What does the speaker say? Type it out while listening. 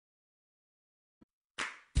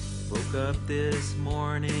Woke up this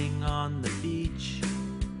morning on the beach,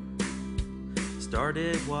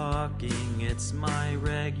 started walking, it's my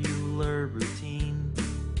regular routine.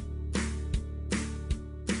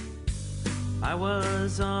 I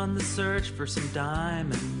was on the search for some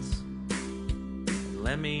diamonds.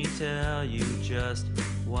 Let me tell you just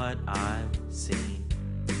what I've seen.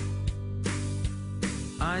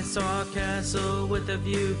 I saw a castle with a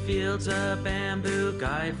view, fields of bamboo,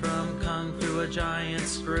 guy from Kung Fu, a giant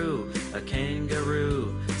screw, a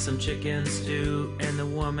kangaroo, some chicken stew, and the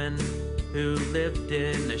woman who lived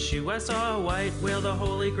in a shoe. I saw a white whale, the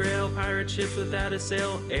holy grail, pirate ships without a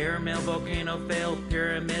sail, airmail, volcano failed,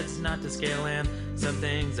 pyramids not to scale, and some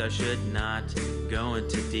things I should not go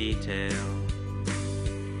into detail.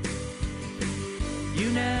 You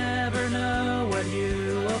never know what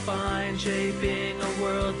you will find, shaping a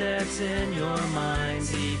world that's in your mind.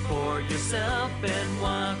 See for yourself and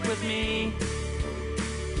walk with me.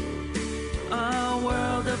 A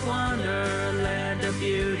world of wonder, land of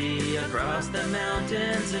beauty, across the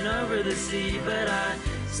mountains and over the sea. But I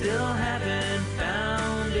still haven't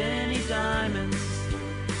found any diamonds.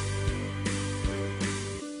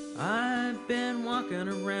 I've been walking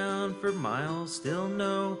around for miles, still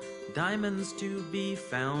no diamonds to be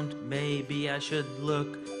found. Maybe I should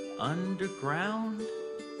look underground.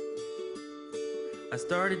 I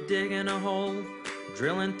started digging a hole,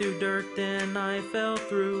 drilling through dirt, then I fell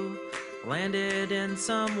through, landed in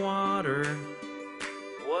some water.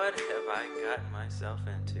 What have I gotten myself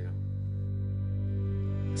into?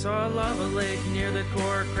 Saw a lava lake near the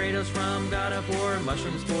core, Kratos from God of War,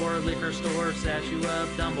 mushroom spore, liquor store, statue of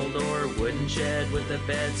Dumbledore, wooden shed with a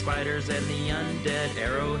bed, spiders and the undead,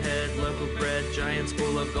 arrowhead, loaf of bread, giant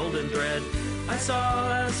spool of golden thread. I saw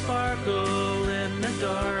a sparkle in the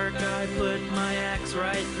dark, I put my axe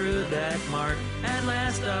right through that mark. At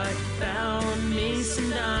last I found me some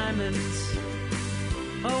diamonds.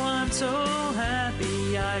 Oh, I'm so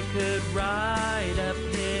happy I could write